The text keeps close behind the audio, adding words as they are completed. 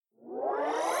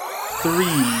3,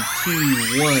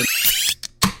 2, 1.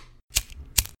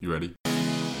 You ready?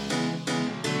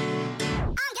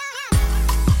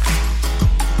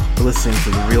 You're listening to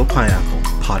the Real Pineapple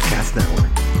Podcast Network.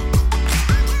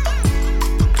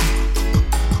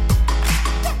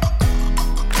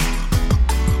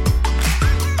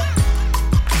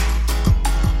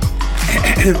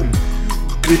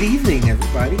 Good evening,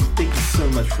 everybody. Thank you so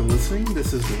much for listening.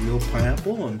 This is the Real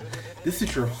Pineapple, and this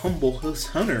is your humble host,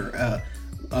 Hunter.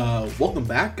 Welcome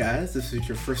back, guys. This is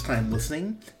your first time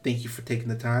listening. Thank you for taking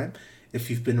the time. If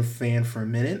you've been a fan for a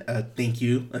minute, thank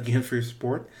you again for your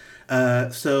support.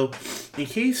 So, in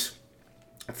case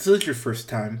this is your first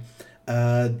time, we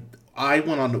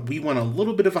went on a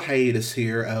little bit of a hiatus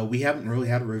here. We haven't really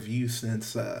had a review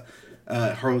since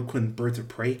Harley Quinn Birds of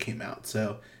Prey came out,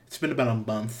 so it's been about a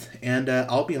month. And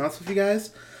I'll be honest with you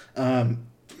guys, I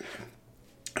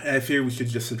figure we should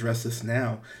just address this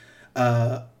now.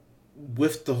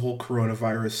 With the whole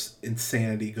coronavirus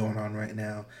insanity going on right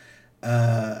now,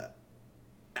 I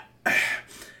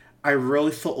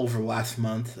really felt over last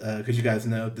month, because you guys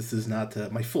know this is not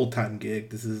my full-time gig.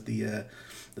 This is the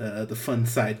fun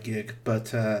side gig.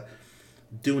 But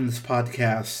doing this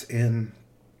podcast and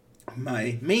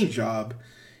my main job,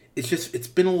 it's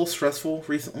been a little stressful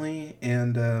recently.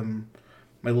 And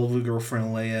my lovely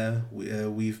girlfriend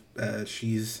Leia,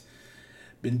 she's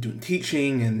been doing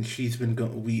teaching, and she's been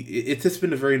it's just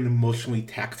been a very emotionally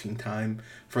taxing time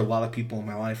for a lot of people in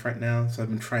my life right now. So I've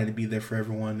been trying to be there for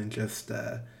everyone and just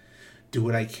do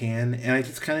what I can, and I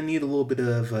just kind of need a little bit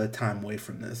of time away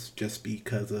from this, just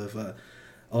because of a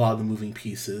lot of the moving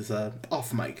pieces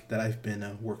off mic that I've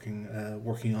been working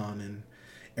on and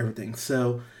everything.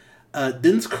 So then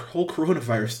this whole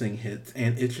coronavirus thing hits,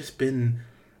 and it's just been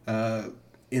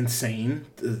insane,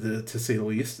 to say the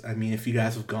least. I mean, if you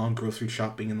guys have gone grocery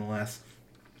shopping in the last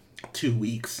 2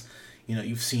 weeks, you know,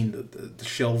 you've seen the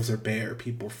shelves are bare.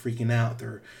 People are freaking out.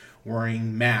 They're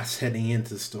wearing masks heading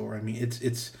into the store. I mean,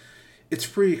 it's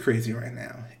pretty crazy right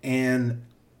now. And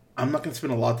I'm not going to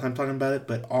spend a lot of time talking about it,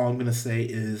 but all I'm going to say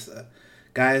is,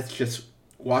 guys, just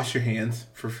wash your hands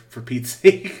for Pete's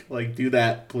sake. Like, do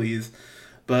that, please.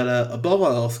 But above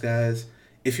all else, guys,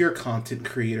 if you're a content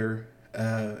creator,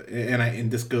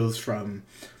 and this goes from,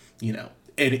 you know,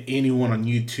 anyone on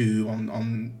YouTube,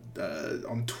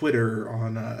 on Twitter,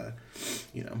 on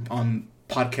you know, on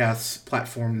podcast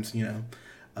platforms, you know,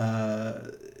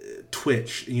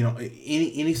 Twitch, you know,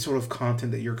 any sort of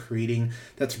content that you're creating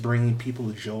that's bringing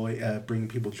people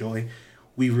joy,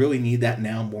 we really need that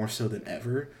now more so than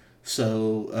ever.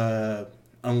 So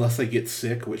unless I get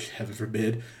sick, which heaven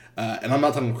forbid, and I'm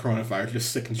not talking coronavirus,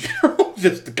 just sick in general,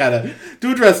 just to kind of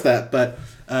to address that. But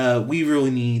we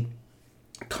really need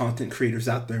content creators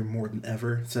out there more than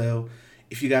ever. So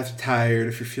if you guys are tired,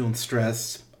 if you're feeling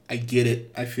stressed, I get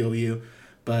it. I feel you.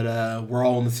 But we're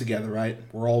all in this together, right?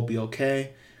 We'll all be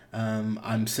okay.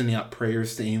 I'm sending out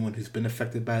prayers to anyone who's been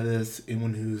affected by this,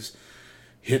 anyone who's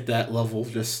hit that level,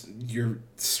 just you're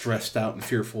stressed out and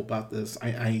fearful about this.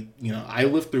 I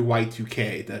lived through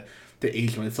Y2K to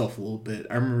age myself a little bit.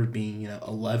 I remember being,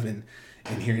 11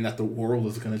 and hearing that the world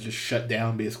was going to just shut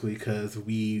down basically because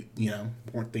we,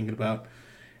 weren't thinking about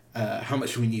how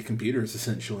much we need computers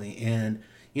essentially. And,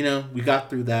 we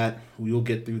got through that. We will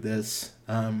get through this.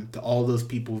 To all those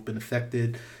people who've been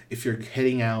affected, if you're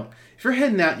heading out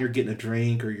and you're getting a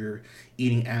drink or you're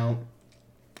eating out,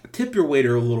 tip your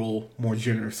waiter a little more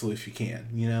generously if you can.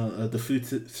 The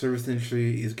food service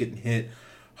industry is getting hit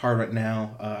hard right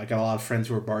now. I got a lot of friends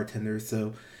who are bartenders,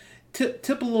 so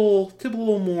tip a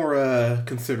little more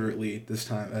considerately this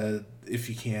time if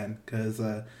you can, because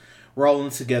we're all in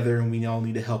this together and we all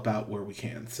need to help out where we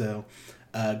can. So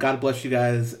God bless you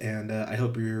guys, and I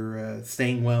hope you're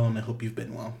staying well, and I hope you've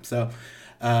been well. So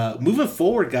moving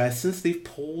forward, guys, since they've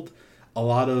pulled a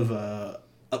lot of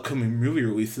upcoming movie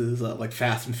releases, like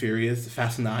Fast and Furious,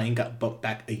 Fast 9 got bumped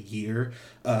back a year.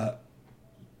 A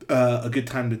Good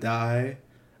Time to Die,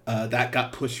 that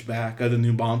got pushed back. The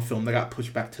new Bond film, that got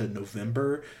pushed back to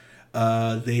November.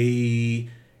 They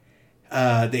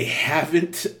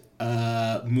haven't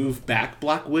moved back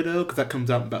Black Widow, because that comes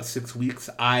out in about 6 weeks.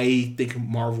 I think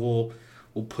Marvel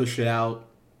will push it out,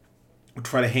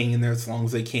 try to hang in there as long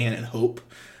as they can, and hope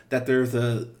that there's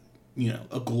a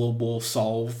global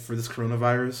solve for this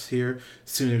coronavirus here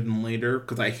sooner than later,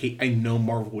 because I know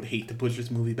Marvel would hate to push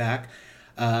this movie back.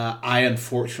 I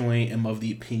unfortunately am of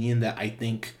the opinion that I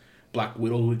think Black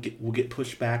Widow will get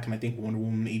pushed back, and I think Wonder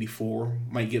Woman 84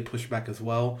 might get pushed back as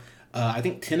well. I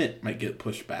think Tenet might get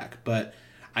pushed back, but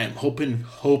I am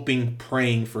hoping,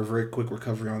 praying for a very quick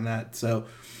recovery on that. So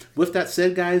with that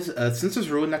said, guys, since there's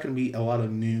really not going to be a lot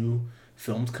of new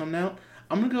films coming out,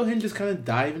 I'm going to go ahead and just kind of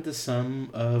dive into some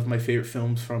of my favorite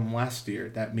films from last year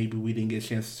that maybe we didn't get a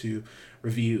chance to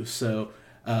review. So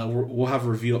we'll have a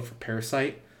review up for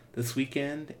Parasite this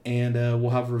weekend, and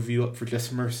we'll have a review up for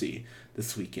Just Mercy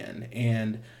this weekend.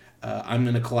 And I'm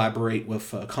going to collaborate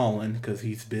with Colin because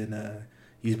he's been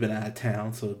out of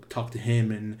town. So talk to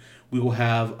him, and we will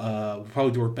have we'll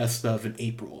probably do our best of in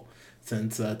April,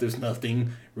 since there's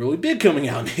nothing really big coming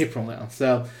out in April now.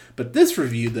 So, but this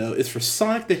review, though, is for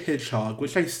Sonic the Hedgehog,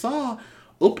 which I saw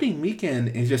opening weekend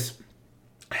and just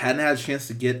hadn't had a chance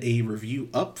to get a review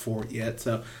up for it yet.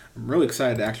 So I'm really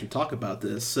excited to actually talk about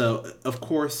this. So, of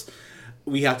course,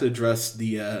 we have to address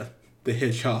the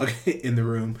Hedgehog in the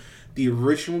room. The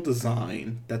original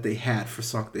design that they had for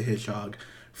Sonic the Hedgehog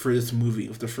for this movie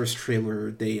was the first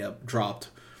trailer they dropped.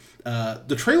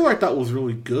 The trailer I thought was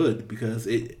really good because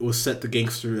it was set to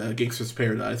Gangster's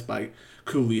Paradise by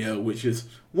Coolio, which is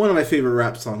one of my favorite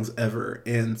rap songs ever.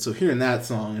 And so hearing that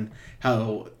song and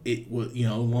how it went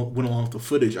along with the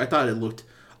footage, I thought it looked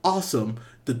awesome.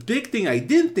 The big thing I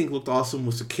didn't think looked awesome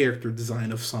was the character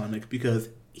design of Sonic, because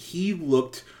he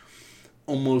looked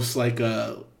almost like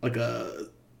a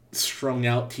strung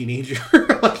out teenager.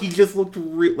 Like, he just looked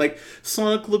like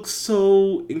Sonic looked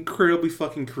so incredibly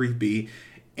fucking creepy.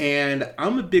 And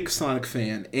I'm a big Sonic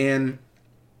fan, and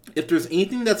if there's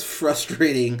anything that's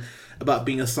frustrating about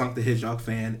being a Sonic the Hedgehog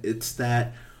fan, it's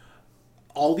that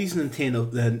all these Nintendo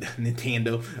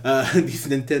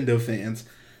fans,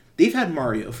 they've had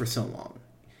Mario for so long,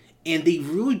 and they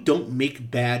really don't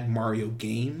make bad Mario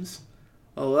games.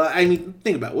 I mean,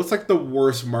 think about it. What's like the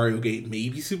worst Mario game?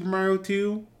 Maybe Super Mario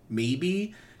 2?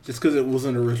 Maybe. Just because it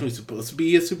wasn't originally supposed to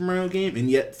be a Super Mario game,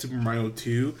 and yet Super Mario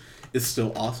 2 is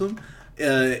still awesome.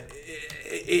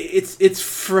 It's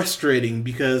frustrating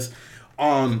because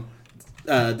on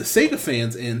the Sega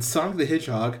fans and Sonic the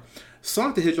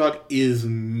Hedgehog is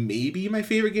maybe my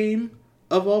favorite game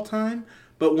of all time.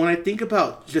 But when I think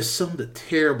about just some of the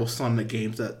terrible Sonic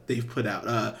games that they've put out,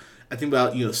 I think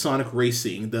about Sonic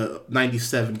Racing, the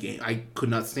 '97 game. I could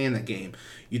not stand that game.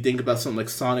 You think about something like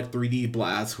Sonic 3D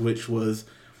Blast, which was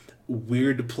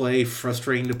weird to play,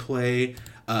 frustrating to play.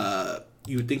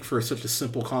 You would think for such a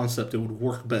simple concept it would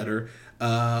work better.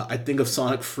 I think of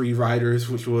Sonic Free Riders,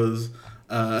 which was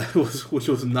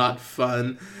not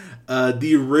fun.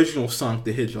 The original Sonic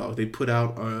the Hedgehog, they put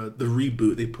out the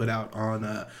reboot they put out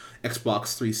on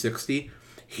Xbox 360.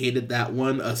 Hated that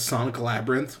one. Sonic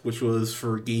Labyrinth, which was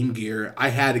for Game Gear. I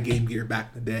had a Game Gear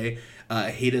back in the day.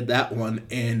 Hated that one.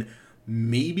 And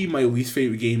maybe my least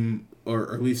favorite game,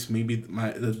 or at least maybe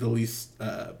the least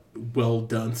well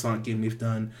done Sonic game they've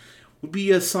done, would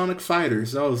be Sonic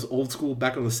Fighters. That was old school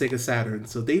back on the Sega Saturn.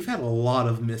 So they've had a lot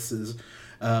of misses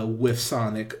with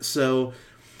Sonic. So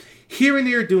here and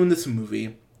there doing this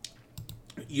movie,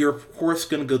 you're of course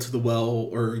going to go to the well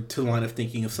or to the line of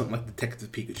thinking of something like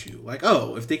Detective Pikachu. Like,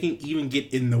 oh, if they can even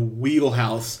get in the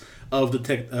wheelhouse of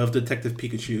Detective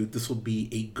Pikachu, this will be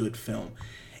a good film.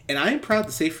 And I am proud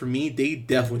to say, for me, they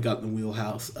definitely got in the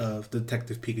wheelhouse of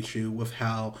Detective Pikachu with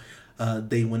how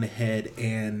they went ahead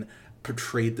and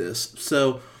portrayed this.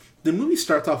 So the movie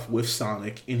starts off with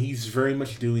Sonic, and he's very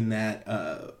much doing that.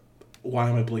 Why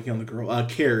am I blanking on the girl?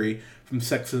 Carrie from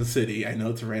Sex and the City. I know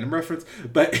it's a random reference,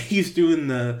 but he's doing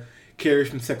the Carrie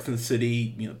from Sex and the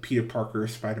City. Peter Parker,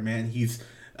 Spider-Man. He's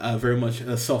very much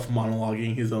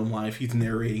self-monologuing his own life. He's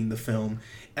narrating the film.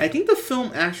 And I think the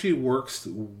film actually works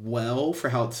well for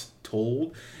how it's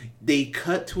told. They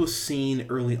cut to a scene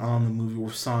early on in the movie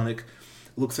where Sonic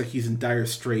looks like he's in dire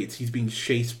straits. He's being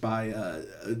chased by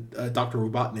Dr.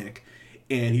 Robotnik,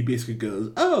 and he basically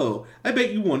goes, "Oh, I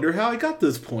bet you wonder how I got to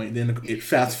this point." Then it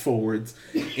fast forwards,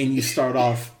 and we start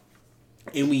off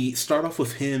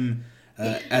with him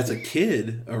as a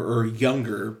kid or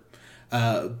younger,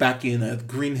 back in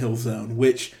Green Hill Zone.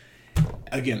 Which,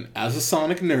 again, as a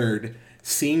Sonic nerd,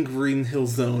 seeing Green Hill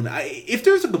Zone, if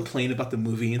there's a complaint about the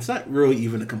movie, it's not really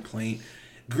even a complaint.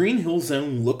 Green Hill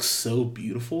Zone looks so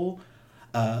beautiful.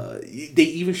 They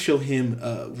even show him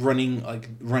running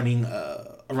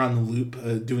around the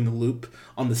loop, doing the loop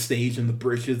on the stage, and the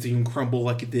bridges even crumble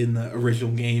like it did in the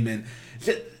original game, and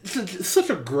it's such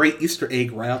a great Easter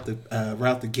egg right out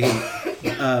the gate.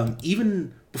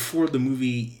 Even before the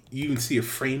movie, you even see a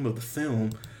frame of the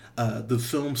film. The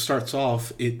film starts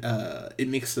off. It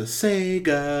makes a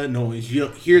Sega noise. You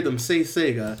don't hear them say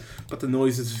Sega, but the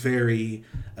noise is very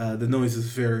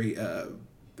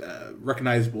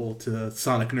recognizable to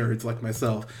Sonic nerds like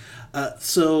myself.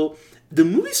 So the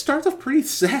movie starts off pretty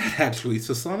sad, actually.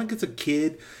 So Sonic is a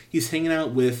kid. He's hanging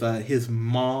out with his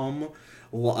mom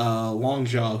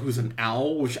Longjaw, who's an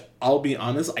owl, which I'll be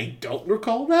honest, I don't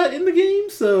recall that in the game,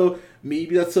 so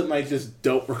maybe that's something I just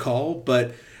don't recall,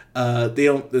 but they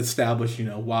don't establish,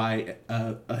 why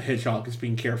a hedgehog is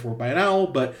being cared for by an owl,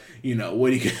 but,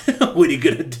 what are you, what are you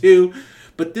gonna do?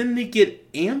 But then they get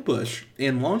ambushed,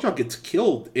 and Longjaw gets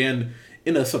killed, and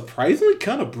in a surprisingly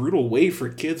kind of brutal way for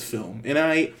a kids' film. And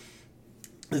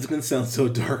it's gonna sound so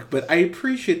dark, but I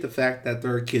appreciate the fact that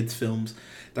there are kids' films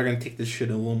that are gonna take this shit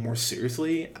a little more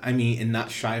seriously. I mean, and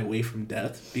not shy away from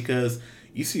death, because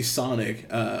you see Sonic,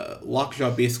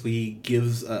 Lockjaw basically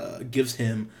gives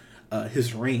him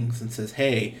his rings and says,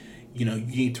 "Hey, you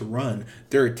need to run."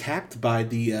 They're attacked by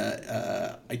the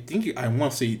I think I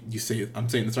want to say I'm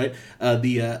saying this right.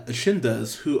 The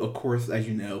Shindas, who of course, as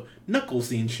you know, Knuckles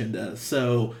the Shinda.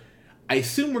 So I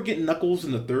assume we're getting Knuckles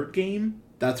in the third game.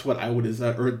 That's what I would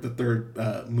or the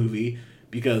third movie,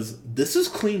 because this is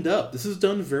cleaned up. This is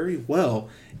done very well,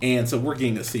 and so we're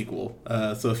getting a sequel.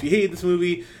 So if you hate this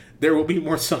movie, there will be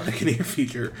more Sonic in the near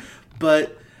future.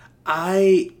 But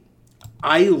I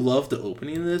love the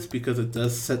opening of this because it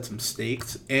does set some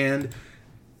stakes. And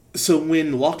so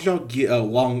when Lockjaw,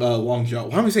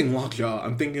 Longjaw, why am I saying Lockjaw?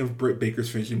 I'm thinking of Britt Baker's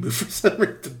finishing move for some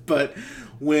reason. But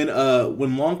when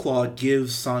Longclaw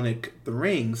gives Sonic the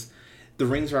rings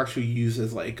are actually used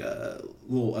as like a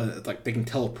little, like they can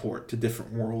teleport to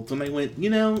different worlds. And I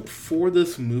went, for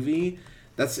this movie,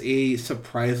 that's it's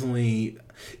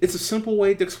a simple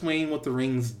way to explain what the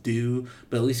rings do,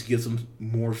 but at least it gives them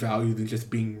more value than just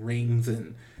being rings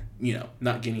and,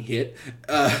 not getting hit.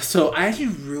 So I actually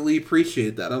really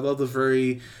appreciate that. I love a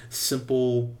very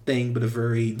simple thing, but a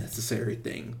very necessary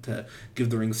thing to give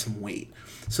the rings some weight.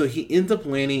 So he ends up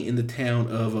landing in the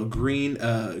town of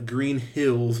Green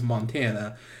Hills,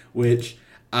 Montana, which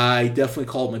I definitely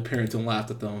called my parents and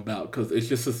laughed at them about, because it's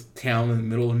just this town in the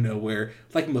middle of nowhere,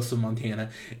 like most of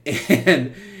Montana.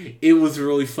 And it was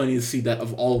really funny to see that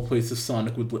of all the places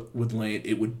Sonic would land,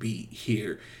 it would be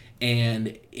here.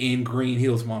 And in Green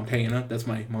Hills, Montana, that's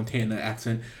my Montana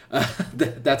accent,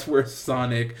 that's where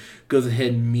Sonic goes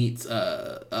ahead and meets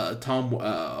Tom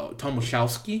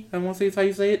Wachowski, I want to say is how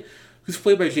you say it, who's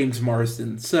played by James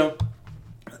Marsden. So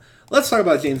let's talk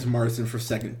about James Marsden for a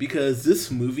second, because this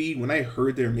movie, when I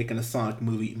heard they were making a Sonic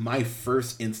movie, my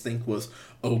first instinct was,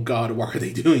 oh god, why are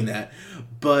they doing that?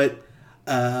 But,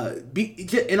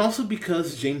 and also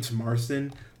because James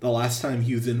Marsden, the last time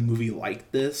he was in a movie like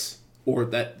this, or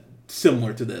that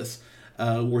similar to this,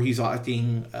 where he's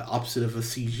acting opposite of a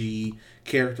CG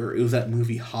character, it was that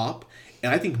movie Hop.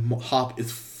 And I think Hop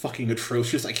is fucking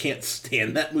atrocious. I can't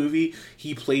stand that movie.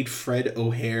 He played Fred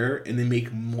O'Hare, and they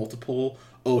make multiple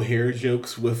O'Hare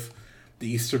jokes with the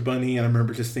Easter Bunny, and I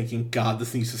remember just thinking, God,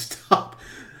 this needs to stop.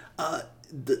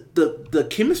 The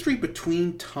chemistry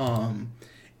between Tom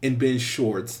and Ben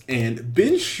Schwartz, and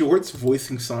Ben Schwartz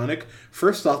voicing Sonic,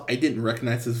 first off, I didn't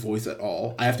recognize his voice at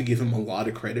all. I have to give him a lot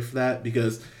of credit for that,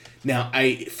 because now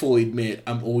I fully admit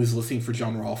I'm always listening for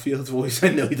John Ralphio's voice. I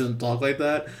know he doesn't talk like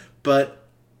that, but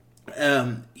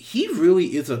he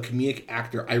really is a comedic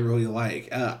actor I really like.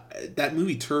 That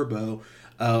movie Turbo,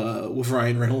 with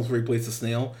Ryan Reynolds, where he plays the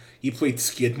snail, he played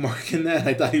Skidmark in that.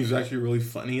 I thought he was actually really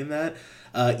funny in that.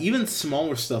 Even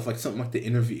smaller stuff, like something like The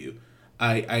Interview,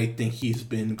 I think he's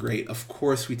been great. Of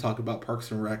course, we talk about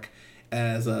Parks and Rec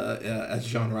as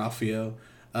John Ralphio.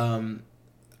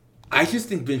 I just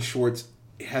think Ben Schwartz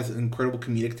has incredible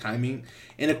comedic timing,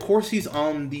 and of course, he's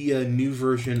on the new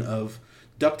version of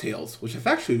DuckTales, which I've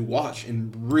actually watched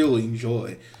and really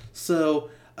enjoy. So,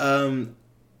 and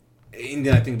then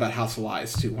I think about House of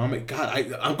Lies too. I'm like,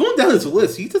 God, I'm going down this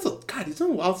list. He's done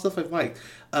a lot of stuff I've liked.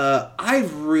 I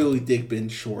really dig Ben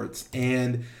Schwartz,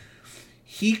 and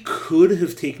he could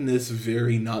have taken this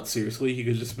very not seriously. He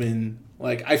could have just been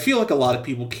like, I feel like a lot of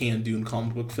people can do in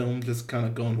comic book film, just kind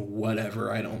of going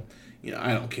whatever. I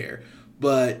don't care.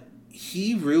 But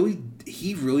he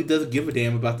really does give a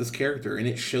damn about this character, and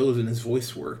it shows in his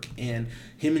voice work. And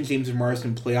him and James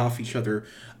Marsden play off each other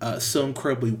so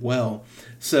incredibly well.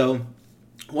 So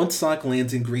once Sonic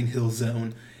lands in Green Hill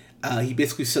Zone, he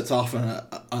basically sets off an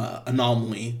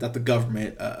anomaly that the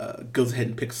government goes ahead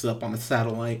and picks up on a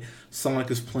satellite. Sonic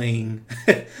is playing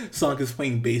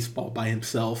baseball by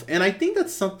himself, and I think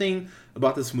that's something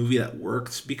about this movie that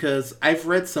works, because I've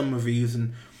read some reviews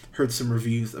and heard some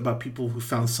reviews about people who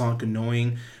found Sonic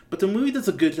annoying, but the movie does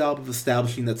a good job of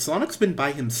establishing that Sonic's been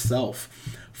by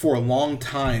himself for a long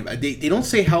time. They don't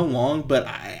say how long, but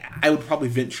I would probably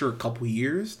venture a couple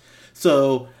years.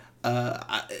 So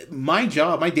My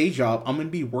day job, I'm going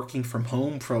to be working from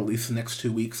home for at least the next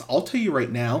 2 weeks. I'll tell you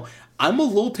right now, I'm a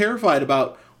little terrified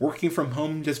about working from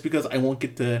home just because I won't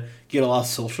get to get a lot of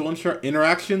social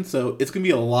interaction. So it's going to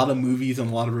be a lot of movies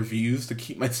and a lot of reviews to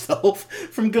keep myself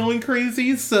from going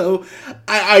crazy. So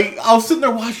I'll sit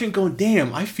there watching going,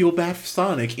 damn, I feel bad for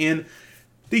Sonic. And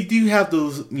they do have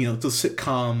those, those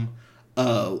sitcom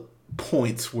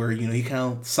points where he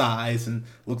kind of sighs and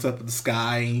looks up at the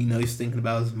sky and he's thinking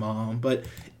about his mom, but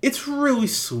it's really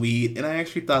sweet, and I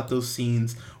actually thought those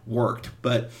scenes worked.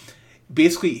 But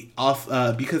basically off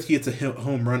because he hits a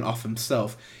home run off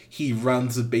himself, he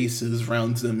runs the bases,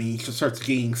 rounds them, and he just starts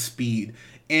gaining speed,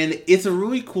 and it's a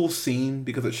really cool scene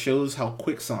because it shows how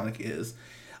quick Sonic is.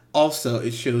 Also,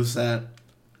 it shows that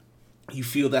you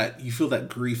feel that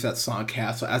grief that Sonic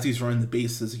has. So as he's running the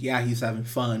bases, yeah, he's having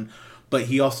fun, but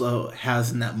he also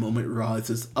has in that moment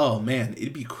realizes, oh man,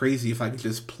 it'd be crazy if I could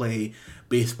just play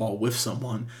baseball with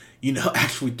someone,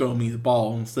 actually throw me the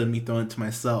ball instead of me throwing it to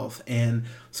myself. And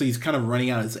so he's kind of running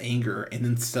out his anger and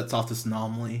then sets off this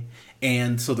anomaly.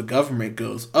 And so the government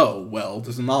goes, oh, well,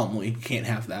 there's an anomaly, you can't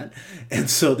have that. And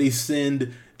so they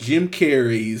send Jim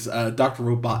Carrey's Dr.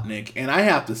 Robotnik. And I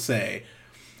have to say,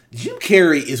 Jim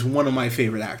Carrey is one of my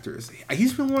favorite actors.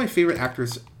 He's been one of my favorite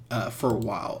actors for a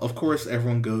while. Of course,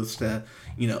 everyone goes to,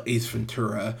 Ace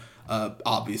Ventura,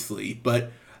 obviously.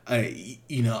 But, I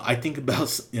think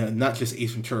about not just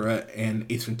Ace Ventura and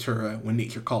Ace Ventura When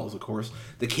Nature Calls, of course.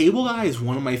 The Cable Guy is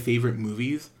one of my favorite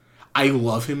movies. I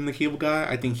love him in The Cable Guy.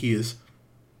 I think he is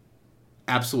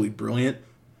absolutely brilliant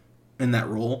in that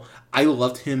role. I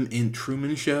loved him in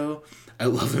Truman Show. I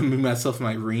love him in Myself and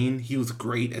Irene. He was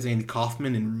great as Andy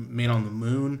Kaufman in Man on the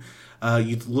Moon.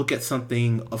 You look at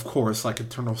something, of course, like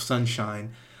Eternal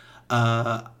Sunshine.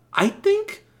 I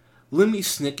think Lemmy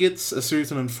Snicket's A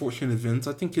Series of Unfortunate Events,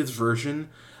 I think his version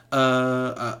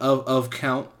of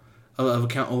Count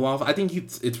Olaf, I think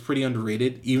it's pretty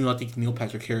underrated, even though I think Neil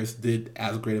Patrick Harris did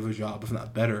as great of a job, if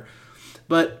not better.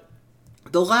 But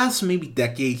the last maybe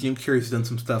decade, Jim Carrey's done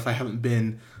some stuff I haven't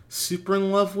been super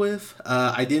in love with.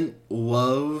 I didn't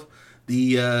love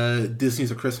the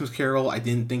Disney's A Christmas Carol. I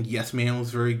didn't think Yes Man was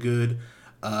very good.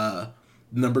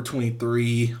 Number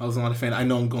 23, I was not a fan. I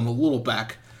know I'm going a little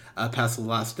back past the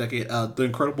last decade. The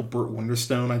Incredible Burt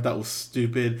Wonderstone I thought was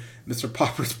stupid. Mr.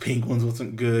 Popper's Penguins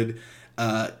wasn't good.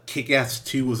 Kick-Ass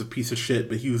 2 was a piece of shit,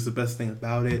 but he was the best thing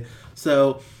about it.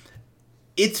 So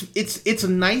it's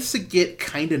nice to get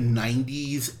kind of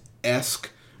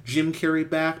 90s-esque Jim Carrey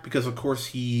back, because of course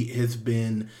he has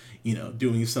been,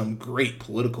 doing some great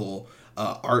political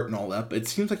art and all that, but it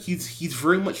seems like he's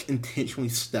very much intentionally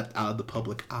stepped out of the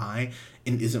public eye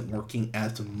and isn't working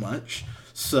as much.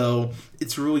 So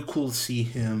it's really cool to see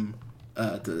him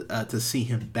to see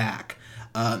him back.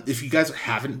 If you guys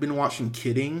haven't been watching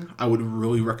Kidding, I would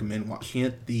really recommend watching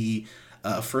it. The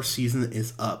first season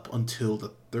is up until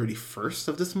the 31st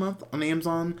of this month on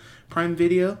Amazon Prime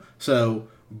Video. So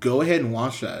go ahead and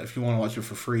watch that if you want to watch it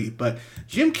for free. But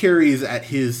Jim Carrey is at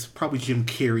his probably Jim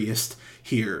Carreyest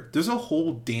here. There's a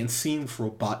whole dance scene with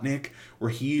Robotnik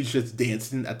where he's just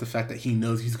dancing at the fact that he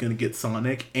knows he's going to get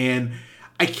Sonic. And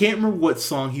I can't remember what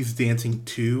song he's dancing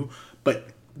to, but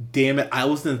damn it, I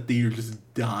was in the theater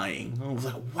just dying. I was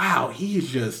like, wow, he's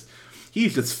just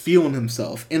feeling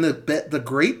himself. And the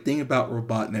great thing about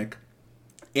Robotnik,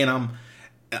 and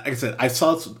like I said, I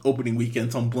saw this opening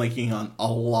weekend, so I'm blanking on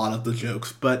a lot of the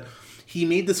jokes, but he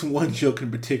made this one joke in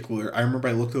particular. I remember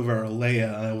I looked over at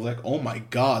Leia, and I was like, oh my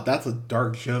god, that's a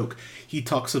dark joke. He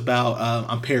talks about,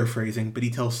 I'm paraphrasing, but he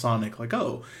tells Sonic, like,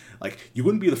 oh, like, you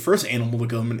wouldn't be the first animal the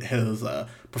government has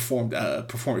performed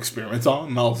experiments on.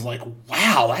 And I was like,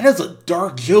 wow, that is a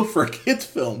dark joke for a kid's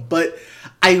film. But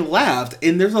I laughed,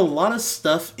 and there's a lot of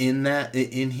stuff in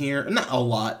here. Not a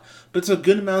lot, but it's a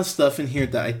good amount of stuff in here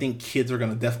that I think kids are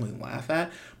going to definitely laugh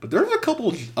at. But there's a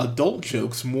couple adult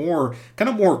jokes, more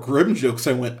grim jokes.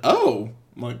 I went, oh,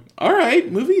 I'm like, all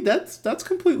right, movie, that's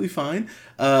completely fine.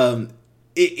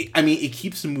 It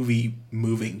keeps the movie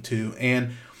moving too.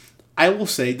 And I will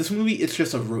say, this movie, it's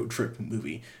just a road trip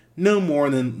movie. No more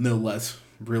than, no less,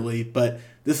 really. But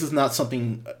this is not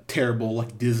something terrible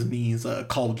like Disney's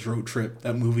College Road Trip,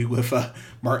 that movie with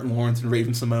Martin Lawrence and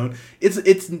Raven-Symoné.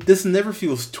 This never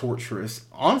feels torturous.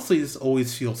 Honestly, this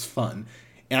always feels fun.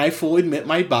 And I fully admit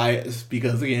my bias,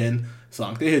 because, again,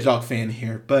 Sonic the Hedgehog fan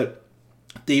here. But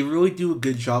they really do a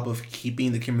good job of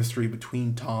keeping the chemistry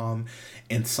between Tom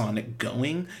and Sonic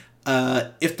going.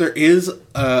 If there is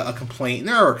a complaint,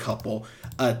 there are a couple.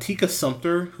 Tika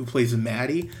Sumpter, who plays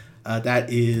Maddie,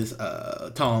 that is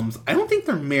Tom's. I don't think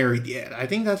they're married yet. I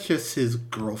think that's just his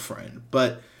girlfriend.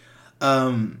 But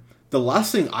the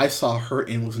last thing I saw her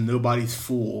in was Nobody's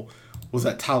Fool, was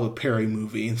that Tyler Perry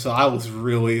movie, and so I was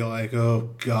really like,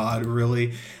 oh god,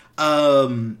 really?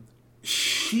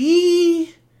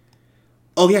 She,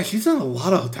 oh yeah, she's done a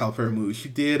lot of Tyler Perry movies. She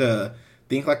did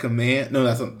Think Like a Man. No,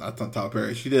 that's not Tyler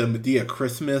Perry. She did a Medea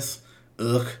Christmas.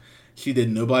 Ugh. She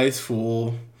did Nobody's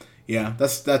Fool. Yeah,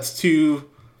 that's two.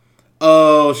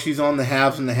 Oh, she's on the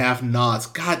Haves and the Have-Nots.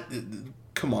 God,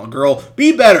 come on, girl,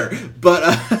 be better.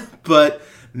 But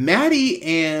Maddie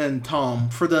and Tom,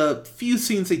 for the few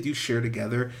scenes they do share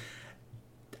together,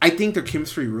 I think their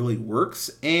chemistry really works.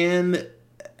 And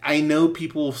I know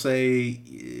people say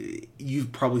you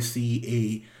probably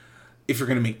see if you're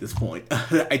going to make this point,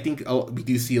 I think we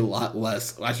do see a lot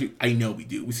less. Actually, I know we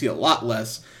do. We see a lot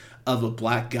less of a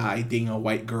black guy dating a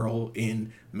white girl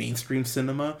in mainstream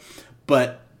cinema.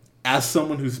 But as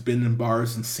someone who's been in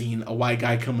bars and seen a white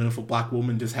guy come in with a black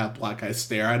woman, just have black guys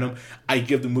stare at him, I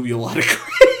give the movie a lot of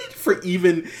credit for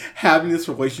even having this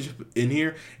relationship in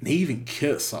here. And they even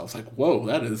kiss. So I was like, whoa,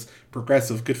 that is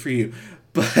progressive. Good for you.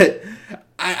 But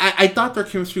I thought their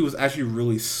chemistry was actually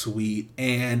really sweet.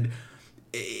 And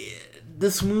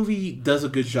this movie does a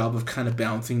good job of kind of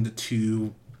balancing the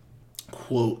two,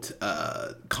 quote,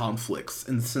 conflicts,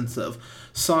 in the sense of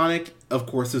Sonic, of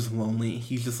course, is lonely.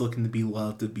 He's just looking to be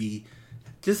loved,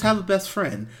 just have a best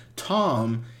friend.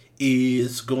 Tom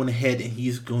is going ahead and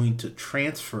he's going to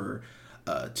transfer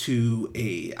to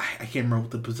I can't remember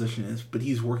what the position is, but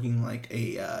he's working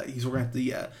he's working at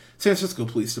the San Francisco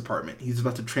Police Department. He's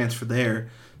about to transfer there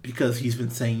because he's been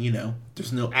saying,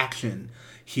 there's no action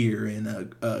here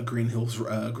in Green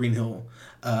Hill.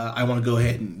 I want to go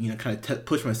ahead and kind of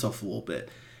push myself a little bit,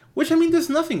 which, I mean, there's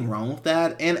nothing wrong with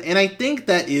that, and I think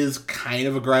that is kind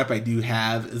of a gripe I do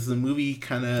have, is the movie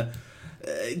kind of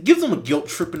gives him a guilt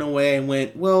trip in a way, and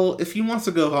went, well, if he wants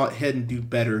to go ahead and do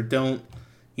better, don't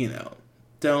do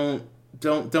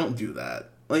that.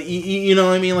 Like, you know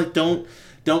what I mean? Like, don't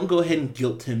go ahead and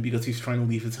guilt him because he's trying to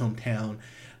leave his hometown.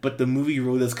 But the movie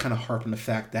really does kind of harp on the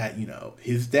fact that,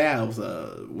 his dad was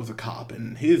a cop,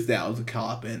 and his dad was a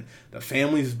cop, and the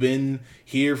family's been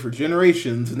here for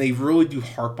generations, and they really do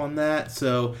harp on that.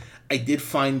 So I did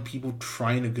find people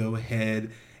trying to go ahead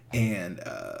and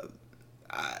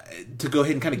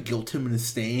kind of guilt him into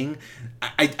staying.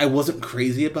 I wasn't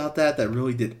crazy about that. That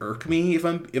really did irk me if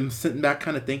I'm sitting back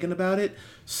kind of thinking about it.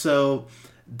 So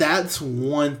that's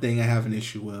one thing I have an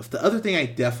issue with. The other thing I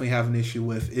definitely have an issue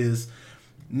with is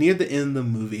near the end of the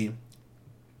movie,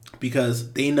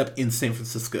 because they end up in San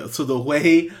Francisco. So the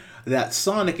way that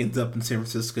Sonic ends up in San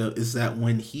Francisco is that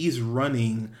when he's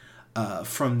running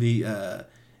from the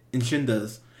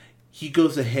Enchindas, he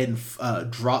goes ahead and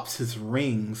drops his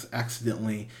rings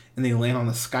accidentally, and they land on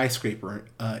a skyscraper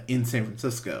in San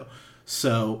Francisco.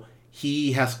 So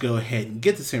he has to go ahead and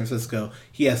get to San Francisco.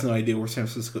 He has no idea where San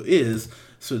Francisco is,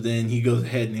 so then he goes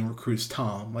ahead and recruits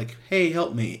Tom, like, hey,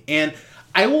 help me. And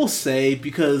I will say,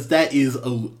 because that is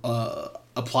a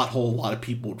plot hole a lot of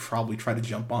people would probably try to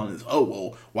jump on, is, oh,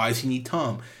 well, why does he need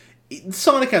Tom?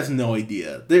 Sonic has no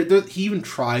idea. He even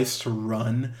tries to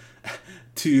run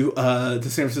to San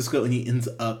Francisco, and he ends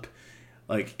up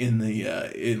in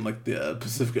the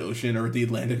Pacific Ocean or the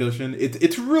Atlantic Ocean.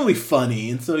 It's really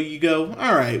funny, and so you go,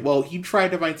 all right, well, he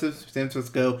tried to find San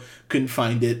Francisco, couldn't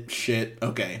find it. Shit.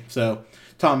 Okay, so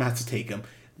Tom has to take him.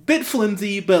 Bit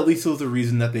flimsy, but at least it was a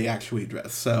reason that they actually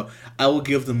addressed. So I will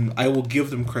give them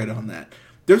credit on that.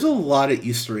 There's a lot of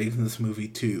Easter eggs in this movie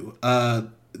too.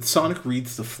 Sonic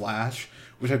reads the Flash,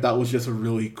 which I thought was just a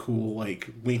really cool,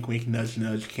 wink wink nudge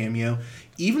nudge cameo.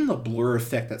 Even the blur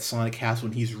effect that Sonic has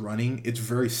when he's running, it's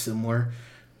very similar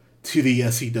to the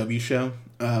CW show.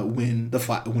 When the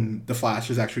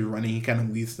Flash is actually running, he kind of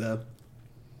leaves the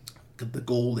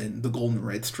gold and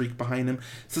red streak behind him.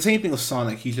 It's the same thing with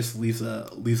Sonic. He just leaves a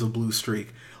blue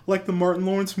streak, like the Martin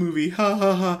Lawrence movie. Ha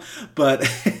ha ha. But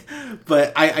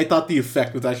I thought the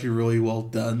effect was actually really well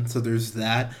done. So there's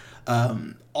that.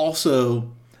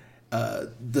 Also,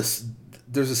 there's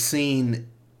a scene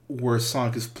where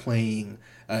Sonic is playing.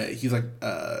 He's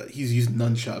using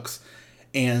nunchucks,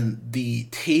 and the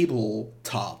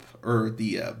tabletop or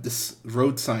this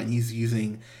road sign he's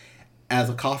using as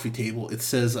a coffee table, it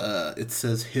says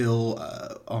Hill.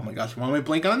 Oh my gosh, why am I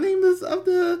blanking on the name of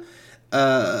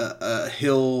the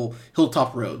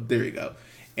Hilltop Road? There you go.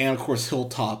 And of course,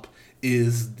 Hilltop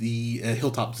is the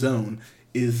Hilltop Zone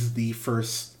is the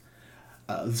first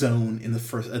zone in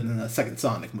the second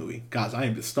Sonic movie. Guys, I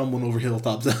am just stumbling over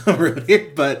Hilltop Zone right here,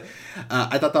 but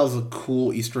I thought that was a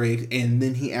cool Easter egg. And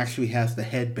then he actually has the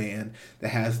headband that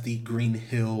has the Green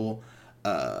Hill.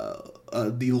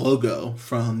 The logo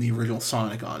from the original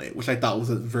Sonic on it, which I thought was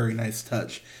a very nice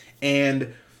touch.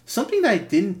 And Something that I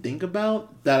didn't think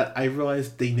about that I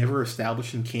realized they never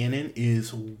established in canon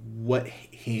is what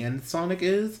hand Sonic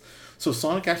is. So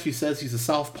Sonic actually says he's a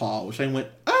southpaw, which I went,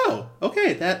 oh,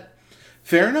 okay, that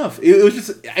fair enough. It was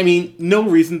just, I mean, no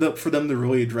reason for them to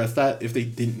really address that if they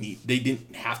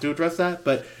didn't have to address that.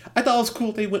 But I thought it was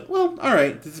cool. They went, well, all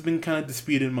right, this has been kind of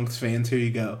disputed amongst fans. Here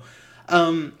you go.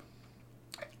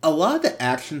 A lot of the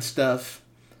action stuff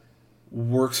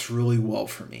works really well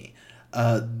for me.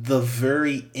 The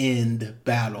very end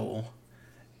battle,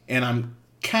 and I'm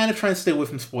kind of trying to stay away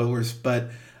from spoilers,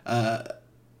 but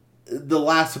the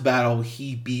last battle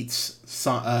he beats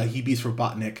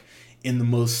Robotnik in the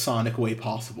most Sonic way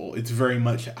possible. It's very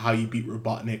much how you beat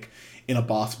Robotnik in a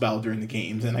boss battle during the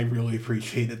games, and I really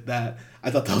appreciated that. I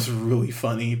thought that was really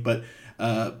funny, but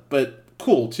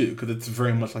cool too, because it's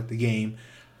very much like the game.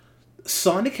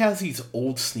 Sonic has these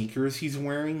old sneakers he's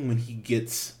wearing when he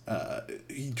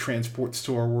transports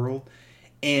to our world,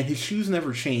 and his shoes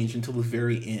never change until the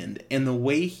very end. And the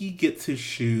way he gets his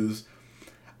shoes,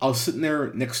 I was sitting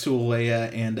there next to Alea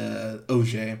and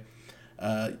OJ,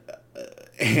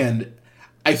 and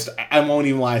I won't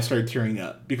even lie, I started tearing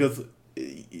up because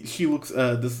she looks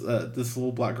this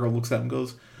little black girl looks at him and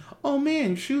goes, "Oh man,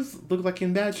 your shoes look like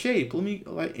in bad shape. Let me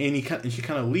like," and she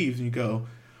kind of leaves, and you go,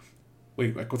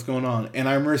 wait, like, what's going on? And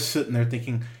I remember sitting there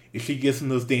thinking, if she gets in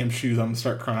those damn shoes, I'm gonna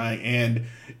start crying. And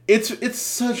it's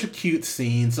such a cute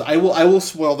scene. So I will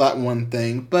spoil that one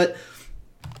thing. But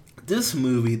this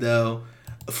movie, though,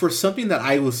 for something that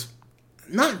I was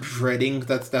not dreading,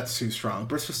 that's too strong,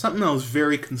 but for something I was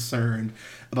very concerned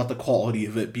about the quality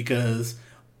of it, because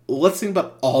let's think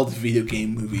about all the video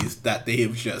game movies that they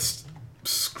have just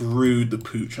screwed the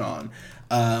pooch on.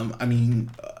 I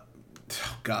mean,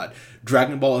 oh God,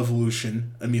 Dragon Ball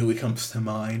Evolution immediately comes to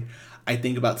mind. I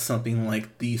think about something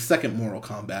like the second Mortal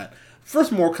Kombat.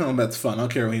 First Mortal Kombat's fun, I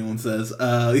don't care what anyone says.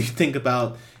 You think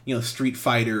about, Street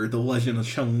Fighter, The Legend of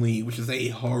Chun-Li, which is a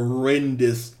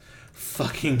horrendous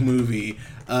fucking movie.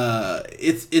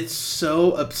 It's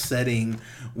so upsetting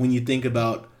when you think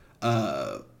about,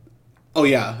 House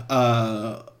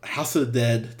of the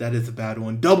Dead, that is a bad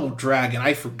one. Double Dragon,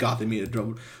 I forgot they made a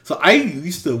double. So I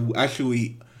used to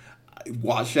actually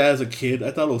watched that as a kid. I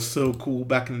thought it was so cool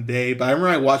back in the day, but I remember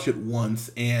I watched it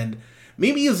once, and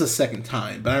maybe it was a second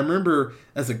time, but I remember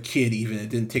as a kid even, it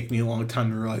didn't take me a long time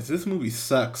to realize this movie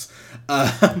sucks.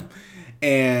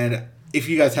 And if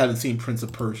you guys haven't seen Prince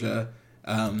of Persia,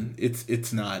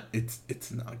 it's not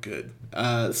good.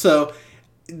 So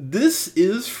this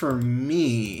is, for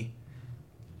me,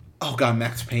 oh God,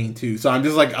 Max Payne too. So I'm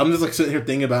just like sitting here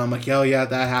thinking about it. I'm like, oh yeah,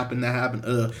 that happened.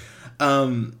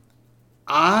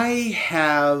 I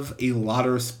have a lot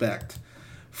of respect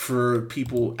for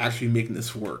people actually making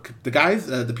this work. The guys,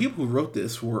 the people who wrote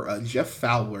this were Jeff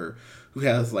Fowler, who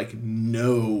has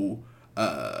no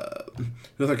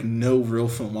real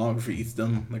filmography. He's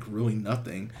done really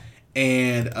nothing,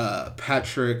 and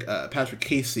Patrick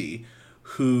Casey,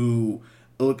 who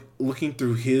looking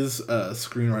through his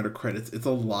screenwriter credits, it's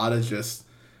a lot of just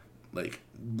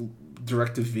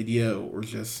direct to video or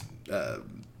just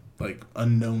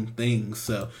unknown things.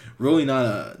 So really not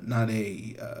a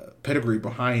pedigree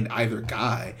behind either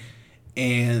guy.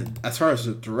 And as far as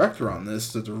the director on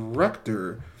this, the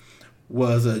director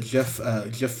was Jeff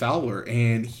Fowler,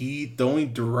 and he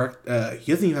directed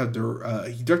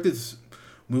this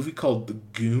movie called The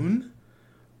Goon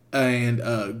and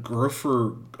Go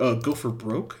for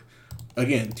Broke.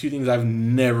 Again, two things I've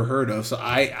never heard of. So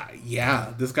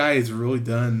this guy has really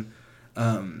done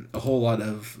a whole lot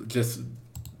of just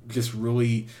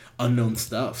really unknown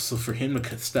stuff. So for him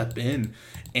to step in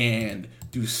and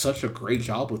do such a great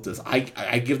job with this,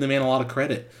 I give the man a lot of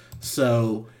credit.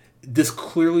 So this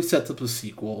clearly sets up a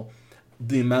sequel.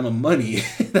 The amount of money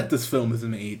that this film has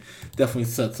made definitely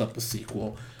sets up a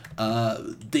sequel.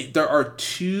 There are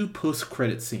two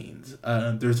post-credit scenes.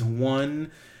 There's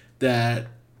one that...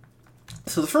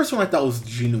 So the first one I thought was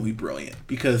genuinely brilliant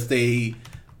because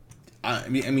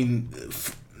I'm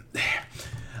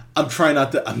trying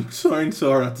not to... I'm trying so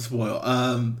hard not to spoil.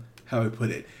 How do I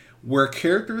put it? Where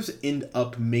characters end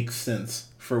up make sense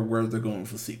for where they're going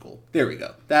for the sequel. There we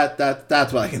go.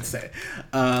 That's what I can say.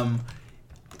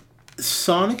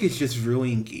 Sonic is just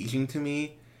really engaging to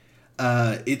me.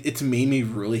 It's made me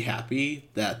really happy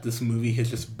that this movie has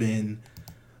just been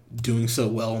doing so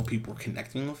well and people are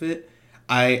connecting with it.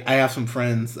 I have some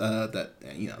friends that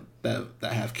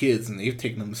have kids, and they've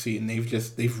taken them to see it, and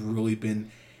they've really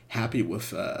been happy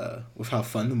with how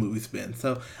fun the movie's been.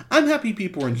 So I'm happy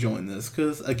people are enjoying this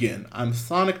because, again, I'm a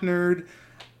Sonic nerd.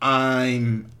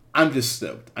 I'm just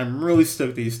stoked. I'm really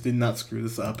stoked they just did not screw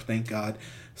this up. Thank God.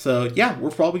 So yeah,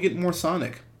 we're probably getting more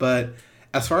Sonic. But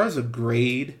as far as a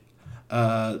grade,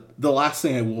 the last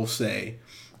thing I will say,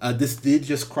 this did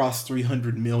just cross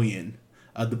 300 million.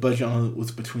 The budget on it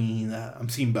was between I'm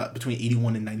seeing about between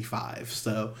 81 and 95.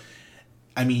 So,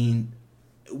 I mean,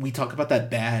 we talk about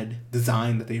that bad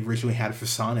design that they originally had for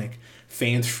Sonic.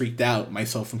 Fans freaked out,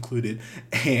 myself included,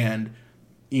 and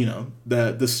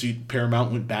the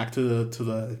Paramount went back to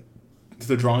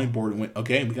the drawing board and went,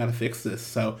 okay, we got to fix this.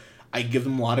 So I give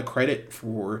them a lot of credit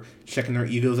for checking their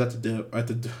egos at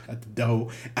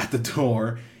the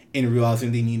door and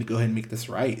realizing they need to go ahead and make this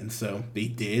right. And so they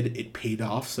did. It paid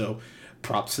off. So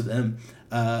props to them.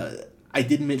 I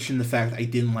did mention the fact I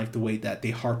didn't like the way that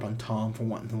they harp on Tom for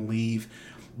wanting to leave.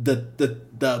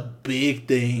 The big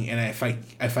thing, and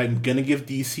if I'm gonna give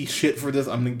DC shit for this,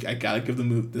 I gotta give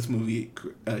this movie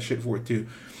shit for it too.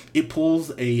 It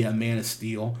pulls a Man of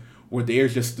Steel where they are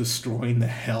just destroying the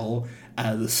hell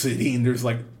out of the city, and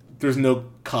there's no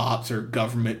cops or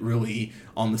government really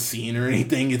on the scene or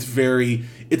anything. It's very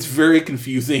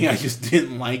confusing. I just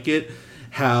didn't like it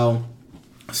how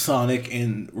Sonic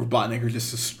and Robotnik are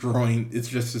just destroying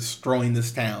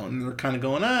this town, and they're kind of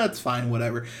going, it's fine,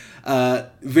 whatever.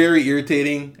 Very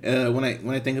irritating when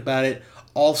I think about it.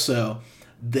 Also,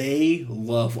 they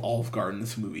love Olive Garden in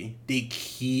this movie. They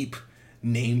keep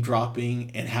name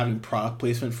dropping and having product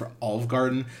placement for Olive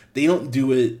Garden. They don't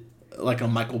do it like a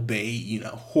Michael Bay,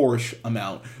 horse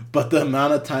amount, but the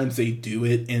amount of times they do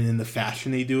it and in the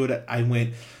fashion they do it, I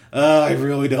went, I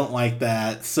really don't like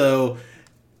that. So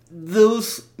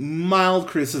those mild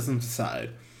criticisms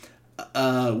aside,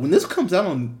 when this comes out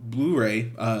on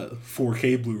Blu-ray,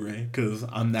 4K Blu-ray, because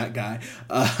I'm that guy.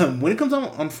 When it comes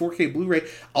out on 4K Blu-ray,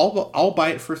 I'll buy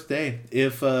it first day.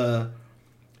 If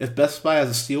Best Buy has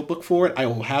a steelbook for it, I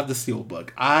will have the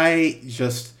steelbook. I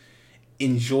just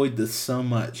enjoyed this so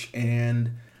much,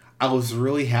 and I was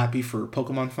really happy for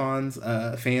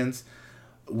Pokemon fans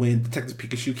when Detective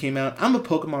Pikachu came out. I'm a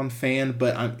Pokemon fan,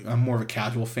 but I'm more of a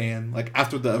casual fan. Like,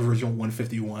 after the original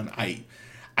 151, I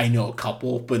know a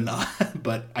couple, but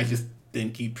I just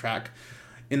didn't keep track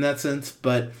in that sense.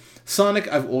 But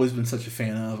Sonic, I've always been such a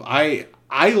fan of. I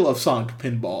love Sonic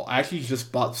Pinball. I actually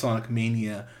just bought Sonic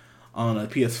Mania on a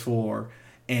PS4,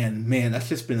 and man, that's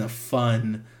just been a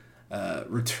fun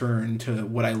return to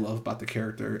what I love about the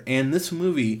character. And this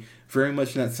movie, very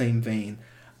much in that same vein.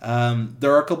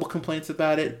 There are a couple complaints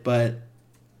about it, but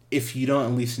if you don't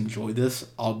at least enjoy this,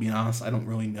 I'll be honest, I don't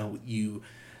really know what you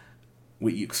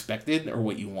expected or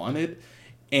what you wanted.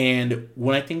 And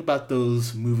when I think about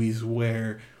those movies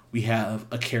where we have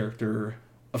a character,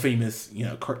 a famous,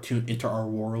 cartoon enter our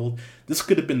world, this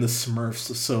could have been the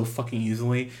Smurfs so fucking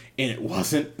easily, and it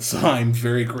wasn't. So I'm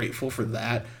very grateful for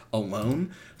that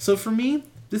alone. So for me,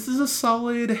 this is a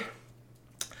solid, I'm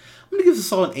gonna give this a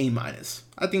solid A-.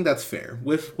 I think that's fair.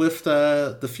 With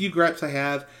the few gripes I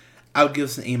have, I would give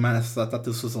this an A-. I thought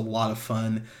this was a lot of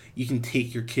fun. You can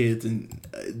take your kids, and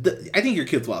I think your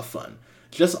kids will have fun.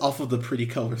 Just off of the pretty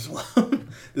colors alone,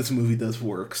 this movie does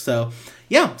work. So,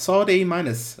 yeah, solid A-.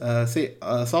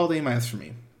 Solid A- for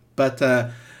me.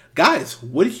 But, guys,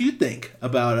 what did you think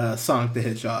about Sonic the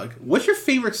Hedgehog? What's your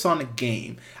favorite Sonic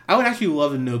game? I would actually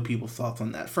love to know people's thoughts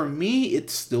on that. For me,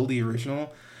 it's still the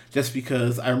original, just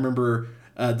because I remember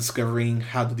discovering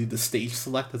how to do the stage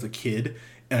select as a kid,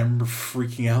 and I remember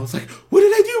freaking out. I was like, what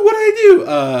did I do? What did I do?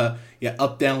 Yeah,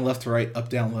 up, down, left, right, up,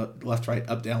 down, left, right,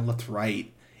 up, down, left, right,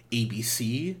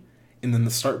 ABC, and then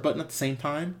the start button at the same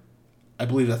time. I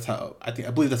believe that's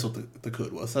what the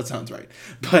code was. That sounds right.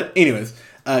 But anyways,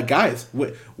 guys,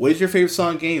 what is your favorite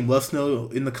Sonic game? Let us know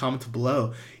in the comments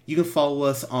below. You can follow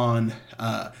us on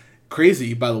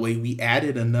Crazy. By the way, we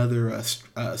added another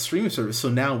streaming service, so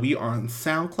now we are on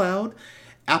SoundCloud,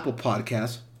 Apple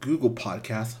Podcasts, Google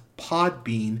Podcasts,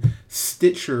 Podbean,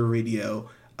 Stitcher Radio,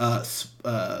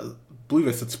 believe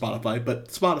I said Spotify, but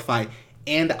Spotify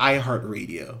and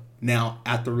iHeartRadio. Now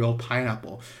at The Real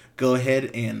Pineapple. Go ahead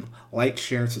and like,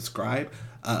 share, and subscribe.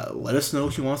 Let us know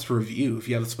what you want us to review. If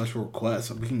you have a special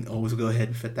request, we can always go ahead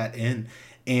and fit that in.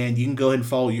 And you can go ahead and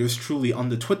follow yours truly on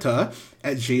the Twitter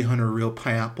at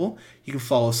JHunterRealPineapple. You can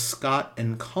follow Scott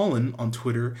and Colin on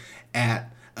Twitter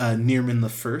at Nearman the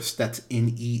First. That's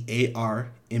NEARMAN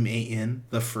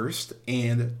the First,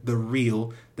 and The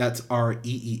Real. That's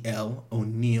REEL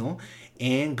O'Neill.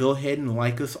 And go ahead and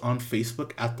like us on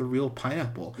Facebook at The Real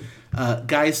Pineapple.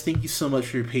 Guys, thank you so much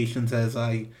for your patience as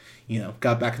I,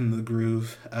 got back into the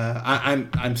groove.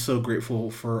 I'm so grateful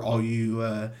for all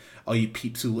you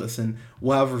peeps who listen.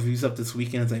 We'll have reviews up this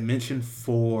weekend, as I mentioned,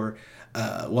 we'll have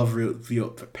a review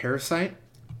up for Parasite.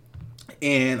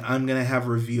 And I'm going to have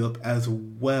a review up as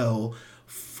well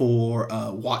for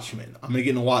Watchmen. I'm gonna get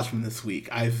into Watchmen this week.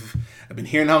 I've been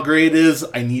hearing how great it is.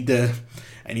 I need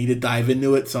to dive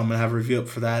into it, so I'm gonna have a review up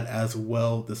for that as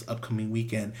well this upcoming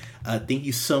weekend. Thank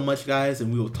you so much, guys,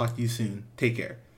 and we will talk to you soon. Take care.